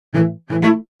Hey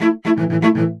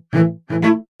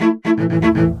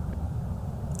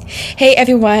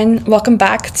everyone, welcome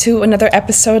back to another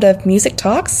episode of Music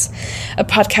Talks, a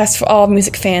podcast for all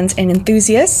music fans and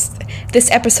enthusiasts. This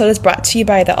episode is brought to you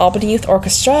by the Albany Youth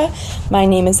Orchestra. My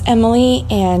name is Emily,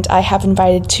 and I have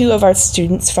invited two of our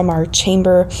students from our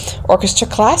chamber orchestra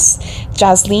class,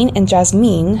 Jazlyn and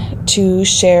Jazmin, to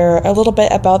share a little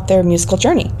bit about their musical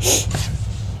journey.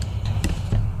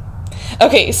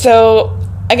 Okay, so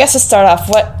I guess to start off,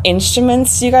 what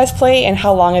instruments do you guys play, and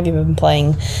how long have you been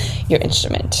playing your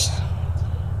instrument?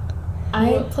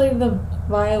 I play the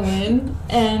violin,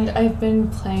 and I've been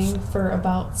playing for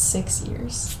about 6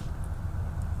 years.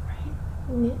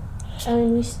 Right.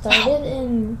 We started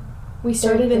in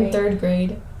third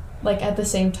grade, like at the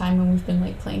same time, and we've been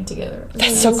like playing together.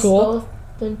 That's so cool. We've both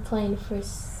been playing for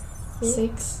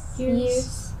 6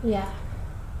 years. Yeah.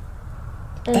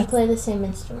 And play the same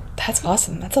instrument. That's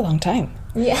awesome. That's a long time.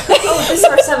 Yeah. Oh, this is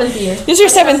our 7th year. This is your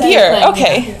 7th year.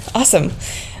 Okay. Awesome.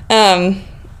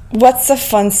 What's a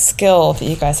fun skill that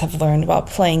you guys have learned about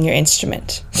playing your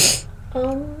instrument?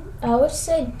 I would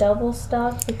say double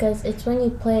stop, because it's when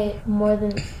you play more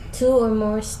than 2 or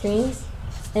more strings,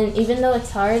 and even though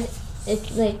it's hard,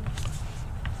 it like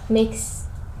makes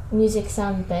music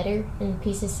sound better and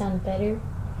pieces sound better,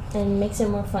 and makes it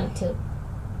more fun too.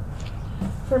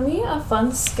 For me, a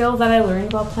fun skill that I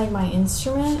learned about playing my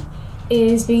instrument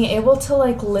is being able to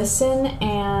like listen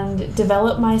and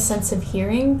develop my sense of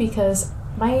hearing, because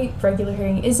my regular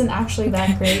hearing isn't actually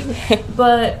that great,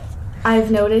 but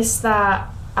I've noticed that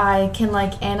I can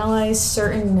like analyze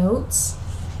certain notes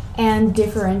and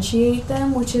differentiate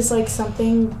them, which is like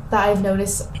something that I've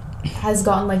noticed has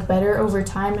gotten like better over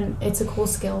time, and it's a cool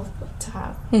skill to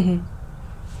have. Mm-hmm.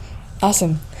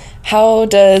 Awesome. How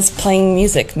does playing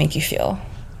music make you feel?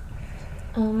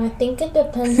 I think it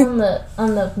depends on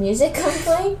the music I'm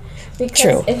playing, because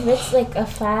True. If it's like a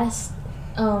fast,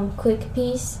 quick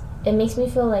piece, it makes me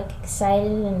feel like excited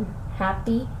and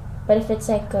happy. But if it's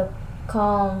like a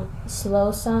calm,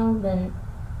 slow song, then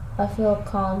I feel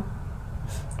calm.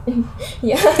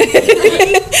 Yeah.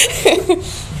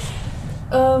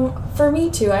 For me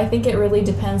too, I think it really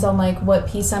depends on like what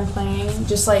piece I'm playing.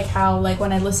 Just like how like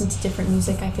when I listen to different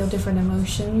music, I feel different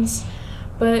emotions.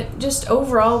 But just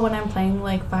overall, when I'm playing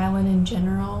like violin in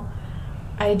general,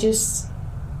 I just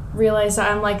realize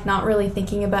that I'm like not really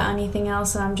thinking about anything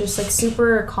else, and I'm just like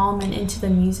super calm and into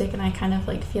the music, and I kind of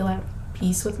like feel at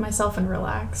peace with myself and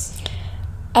relax.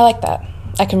 I like that.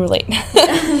 I can relate.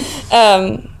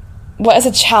 What is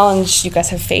a challenge you guys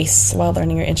have faced while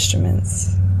learning your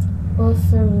instruments? Well,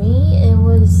 for me, it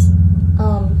was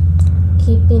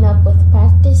keeping up with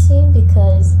practicing,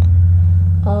 because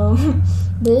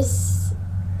this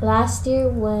last year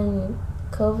when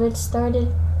COVID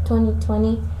started,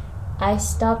 2020, I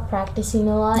stopped practicing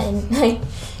a lot, and like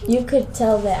you could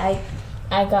tell that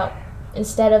I got,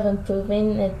 instead of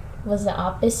improving, it was the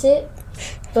opposite.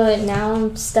 But now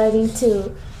I'm starting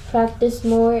to practice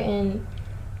more and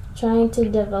trying to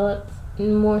develop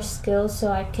more skills so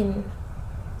I can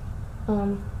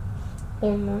learn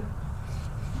more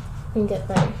and get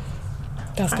better.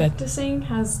 That's good. Practicing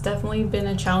has definitely been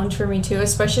a challenge for me too,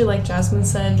 especially like Jazmin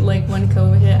said, like when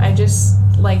COVID hit, I just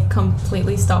like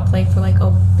completely stopped playing for like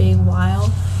a big while.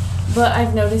 But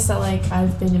I've noticed that like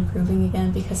I've been improving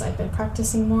again because I've been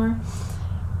practicing more.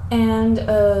 And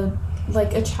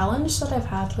like a challenge that I've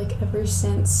had like ever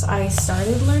since I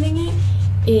started learning it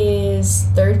is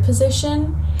third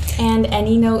position and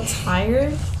any notes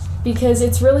higher, because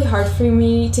it's really hard for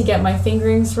me to get my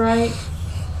fingerings right.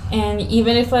 And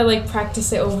even if I like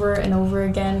practice it over and over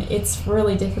again, it's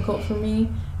really difficult for me,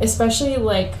 especially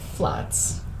like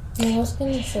flats. Yeah, I was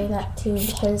gonna say that too,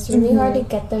 because it's really hard to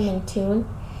get them in tune.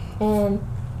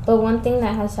 But one thing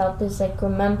that has helped is like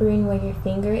remembering where your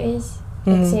finger is.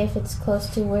 Like say if it's close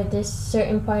to where this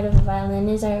certain part of the violin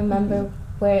is, I remember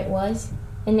where it was,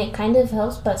 and it kind of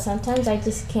helps. But sometimes I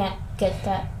just can't get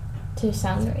that to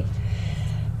sound right.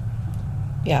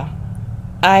 Yeah,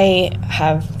 I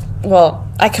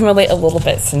can relate a little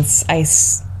bit, since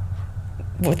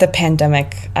with the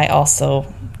pandemic, I also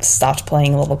stopped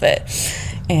playing a little bit.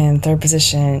 And third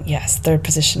position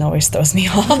always throws me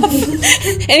off.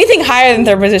 Anything higher than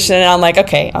third position, and I'm like,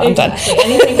 okay, I'm done.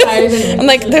 Anything higher than I'm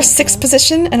like, there's sixth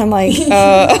position, and I'm like,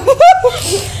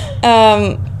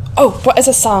 what is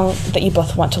a song that you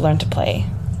both want to learn to play?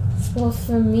 Well,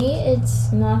 for me,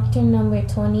 it's Nocturne number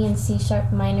 20 in C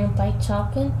sharp minor by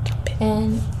Chopin.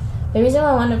 And the reason why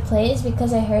I want to play it is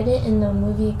because I heard it in the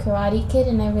movie Karate Kid,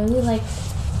 and I really like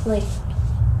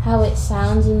how it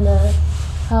sounds and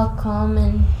how calm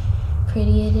and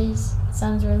pretty it is. It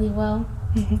sounds really well.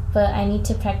 Mm-hmm. but I need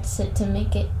to practice it to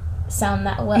make it sound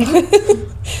that well.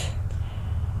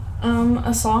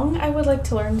 A song I would like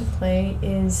to learn to play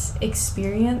is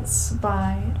Experience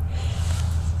by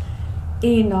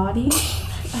A Naughty.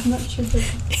 I'm not sure.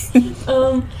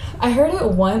 I heard it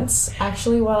once,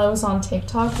 actually, while I was on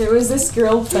TikTok. There was this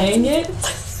girl playing it, and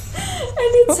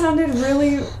it sounded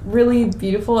really, really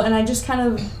beautiful, and I just kind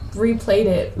of replayed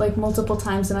it, like, multiple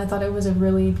times, and I thought it was a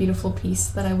really beautiful piece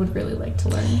that I would really like to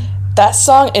learn. That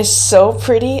song is so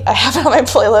pretty. I have it on my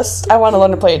playlist. I want to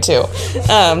learn to play it too.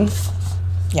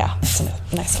 Yeah, it's a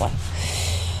nice one.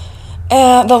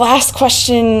 The last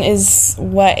question is,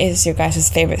 what is your guys'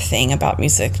 favorite thing about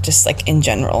music, just like in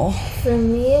general? For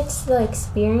me, it's the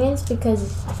experience,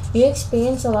 because you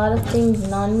experience a lot of things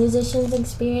non-musicians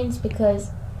experience,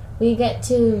 because we get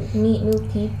to meet new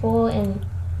people and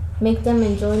make them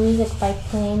enjoy music by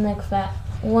playing. Like that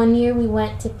one year we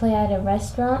went to play at a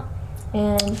restaurant,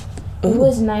 and it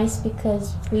was nice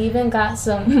because we even got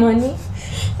some money,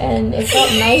 and it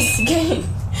felt nice getting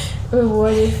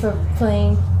rewarded for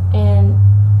playing. And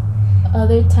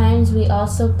other times we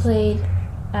also played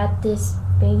at this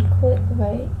banquet,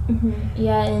 right? Mm-hmm.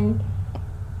 Yeah, and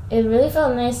it really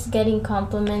felt nice getting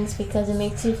compliments because it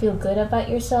makes you feel good about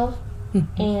yourself.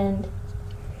 And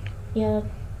yeah,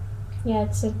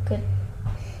 it's a good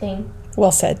thing.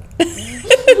 Well said.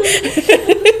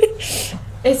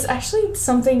 It's actually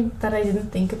something that I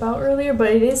didn't think about earlier, but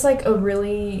it is like a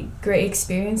really great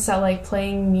experience that like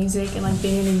playing music and like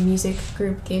being in a music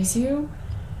group gives you.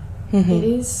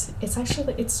 Mm-hmm.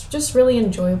 It's just really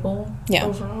enjoyable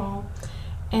overall.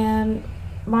 And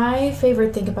my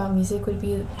favorite thing about music would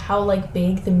be how like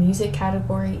big the music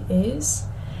category is,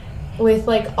 with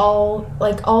like all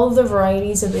of the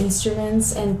varieties of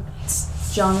instruments and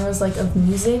genres like of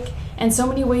music, and so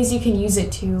many ways you can use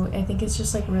it too. I think it's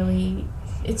just like really,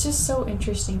 it's just so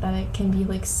interesting that it can be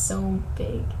like so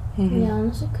big. Mm-hmm. Yeah, I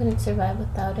honestly couldn't survive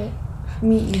without it.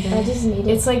 Me either. I just need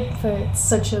it. It's like for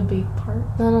such a big part.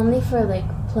 Not only for like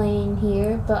playing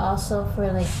here, but also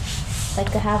for like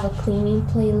I have a cleaning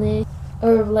playlist,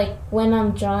 or like when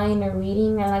I'm drawing or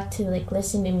reading, I like to like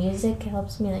listen to music. It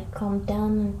helps me like calm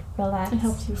down and relax. It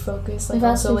helps you focus. Like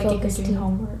also like if you're doing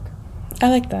homework. I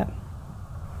like that.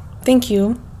 Thank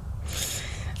you.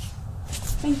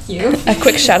 Thank you. A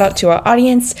quick shout out to our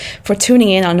audience for tuning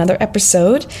in on another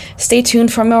episode. Stay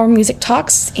tuned for more music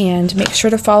talks, and make sure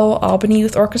to follow Albany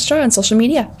Youth Orchestra on social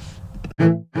media.